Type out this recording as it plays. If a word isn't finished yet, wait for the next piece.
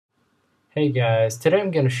Hey guys, today I'm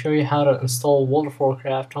going to show you how to install World of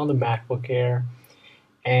Warcraft on the Macbook Air,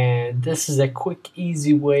 and this is a quick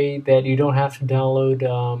easy way that you don't have to download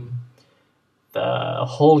the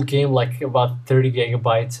whole game, like about 30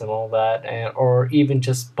 gigabytes and all that, or even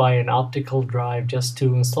just buy an optical drive just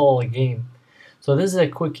to install a game. So this is a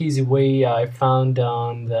quick easy way I found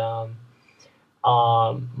on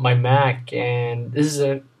my Mac, and this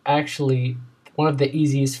is actually one of the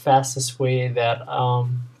easiest, fastest way that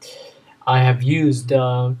I have used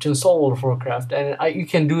to install World of Warcraft, and you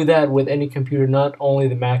can do that with any computer, not only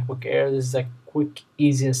the MacBook Air. This is a quick,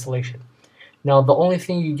 easy installation. Now, the only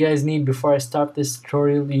thing you guys need before I start this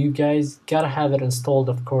tutorial, you guys gotta have it installed,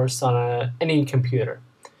 of course, on any computer.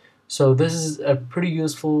 So this is a pretty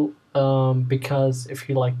useful because if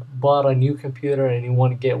you like bought a new computer and you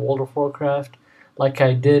want to get World of Warcraft, like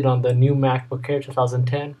I did on the new MacBook Air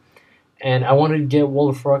 2010, and I wanted to get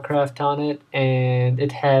World of Warcraft on it, and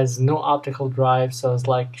it has no optical drive, so I was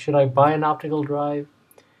like, should I buy an optical drive?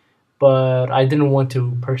 But I didn't want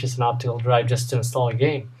to purchase an optical drive just to install a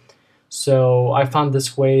game. So I found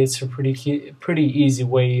this way. It's a pretty easy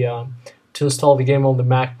way to install the game on the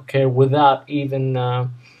MacBook Air without even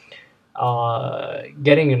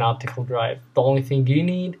getting an optical drive. The only thing you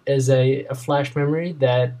need is a flash memory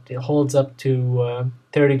that holds up to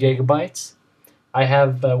 30 gigabytes. I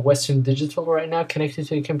have Western Digital right now connected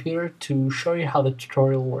to a computer to show you how the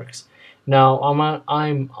tutorial works. Now I'm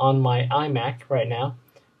on my iMac right now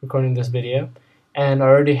recording this video, and I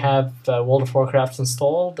already have World of Warcraft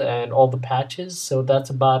installed and all the patches, so that's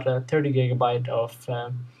about 30 gigabyte of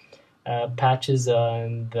patches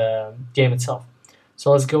in the game itself.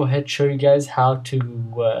 So let's go ahead and show you guys how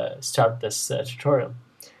to start this tutorial.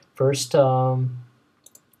 First, go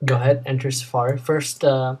ahead, enter Safari. First,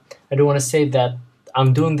 I do want to say that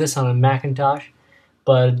I'm doing this on a Macintosh,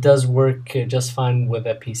 but it does work just fine with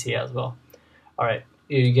a PC as well. Alright,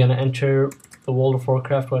 you're gonna enter the World of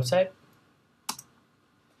Warcraft website.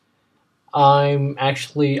 I'm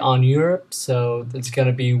actually on Europe, so it's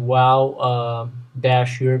gonna be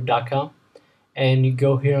wow-europe.com, and you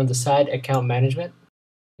go here on the side, account management,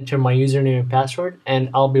 enter my username and password, and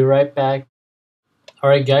I'll be right back.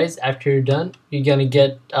 Alright guys, after you're done, you're gonna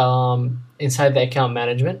get inside the account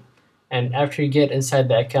management, and after you get inside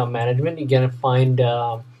the account management, you're gonna find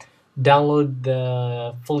download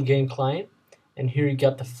the full game client, and here you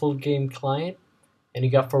got the full game client, and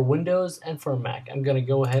you got for Windows and for Mac. I'm gonna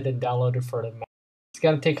go ahead and download it for the Mac. It's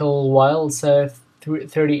gonna take a little while. It's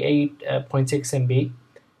 38.6 MB,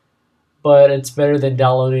 but it's better than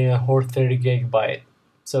downloading a whole 30 gigabyte,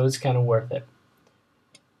 so it's kind of worth it.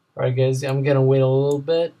 Alright guys, I'm gonna wait a little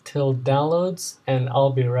bit till it downloads, and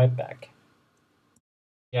I'll be right back.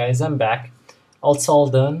 Guys, I'm back. It's all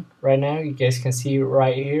done right now. You guys can see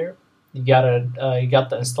right here. You got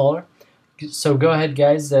the installer. So go ahead,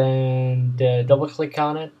 guys, and double click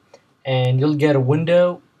on it, and you'll get a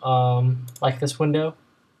window like this window.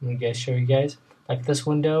 Let me show you guys like this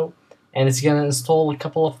window, and it's gonna install a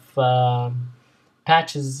couple of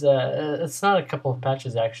patches. It's not a couple of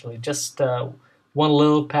patches actually, just one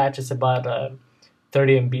little patch. It's about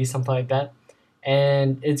 30 MB, something like that.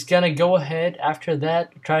 And it's gonna go ahead after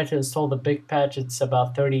that try to install the big patch. It's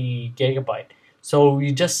about 30 gigabyte, so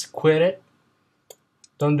you just quit it.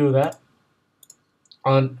 Don't do that.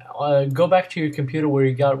 Go back to your computer where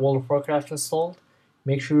you got World of Warcraft installed.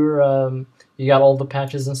 Make sure you got all the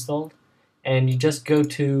patches installed, and you just go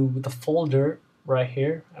to the folder right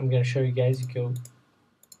here. I'm gonna show you guys. You go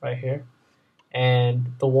right here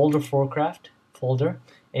and the World of Warcraft folder,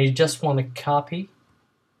 and you just want to copy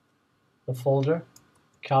the folder,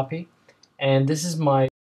 copy, and this is my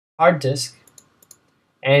hard disk,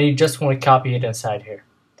 and you just want to copy it inside here.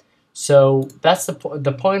 So that's the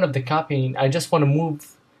point of the copying. I just want to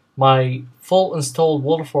move my full installed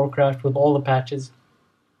World of Warcraft with all the patches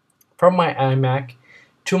from my iMac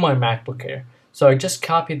to my MacBook Air. So I just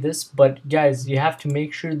copied this, but guys, you have to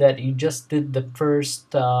make sure that you just did the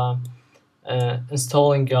first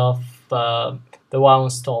installing of the WoW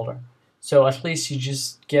installer. So at least you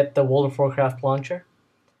just get the World of Warcraft launcher,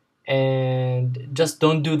 and just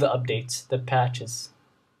don't do the updates, the patches.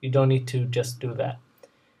 You don't need to just do that.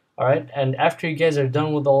 Alright, and after you guys are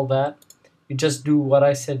done with all that, you just do what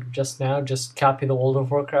I said just now. Just copy the World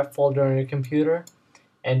of Warcraft folder on your computer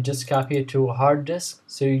and just copy it to a hard disk.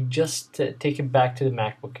 So you just take it back to the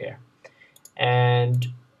MacBook Air.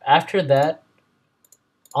 And after that,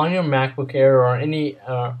 on your MacBook Air or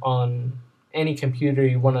on any computer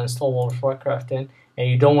you want to install World of Warcraft in, and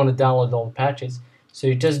you don't want to download all the patches, so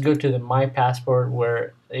you just go to the My Passport,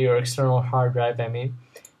 where your external hard drive,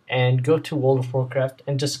 and go to World of Warcraft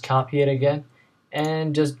and just copy it again,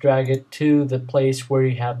 and just drag it to the place where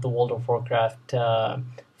you have the World of Warcraft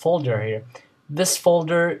folder here. This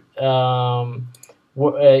folder,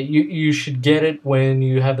 you should get it when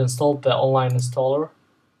you have installed the online installer,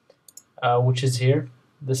 which is here,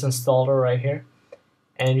 this installer right here.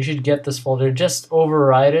 And you should get this folder. Just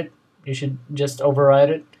override it. You should just override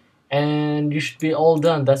it, and you should be all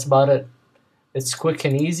done. That's about it. It's quick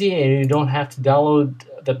and easy, and you don't have to download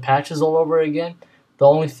the patches all over again. The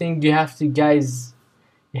only thing you have to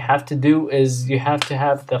do is you have to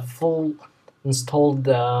have the full installed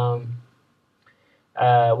World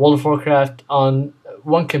of Warcraft on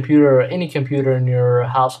one computer or any computer in your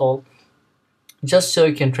household, just so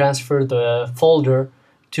you can transfer the folder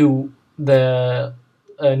to the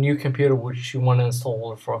new computer which you want to install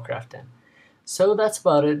World of Warcraft in. So that's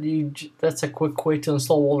about it. That's a quick way to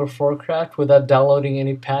install World of Warcraft without downloading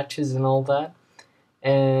any patches and all that.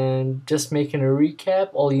 And just making a recap,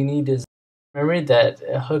 all you need is memory that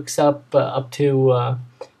hooks up to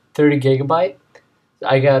 30 gigabyte.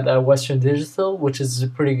 I got a Western Digital, which is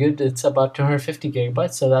pretty good. It's about 250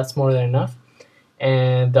 gigabytes, so that's more than enough.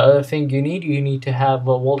 And the other thing you need to have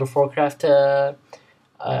a World of Warcraft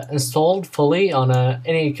installed fully on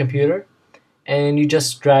any computer, and you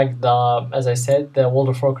just drag as I said, the World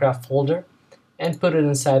of Warcraft folder and put it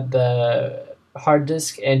inside the hard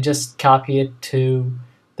disk and just copy it to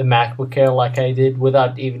the MacBook Air like I did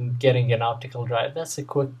without even getting an optical drive. That's a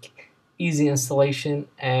quick, easy installation,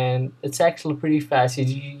 and it's actually pretty fast.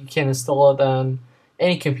 You can install it on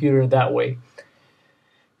any computer that way.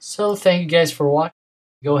 So thank you guys for watching.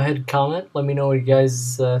 Go ahead and comment. Let me know what you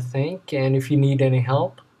guys think, and if you need any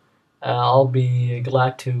help, I'll be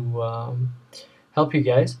glad to help you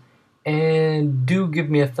guys. And do give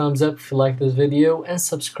me a thumbs up if you like this video, and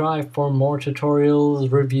subscribe for more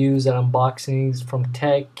tutorials, reviews, and unboxings from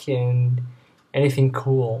tech and anything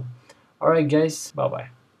cool. Alright guys, bye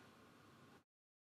bye.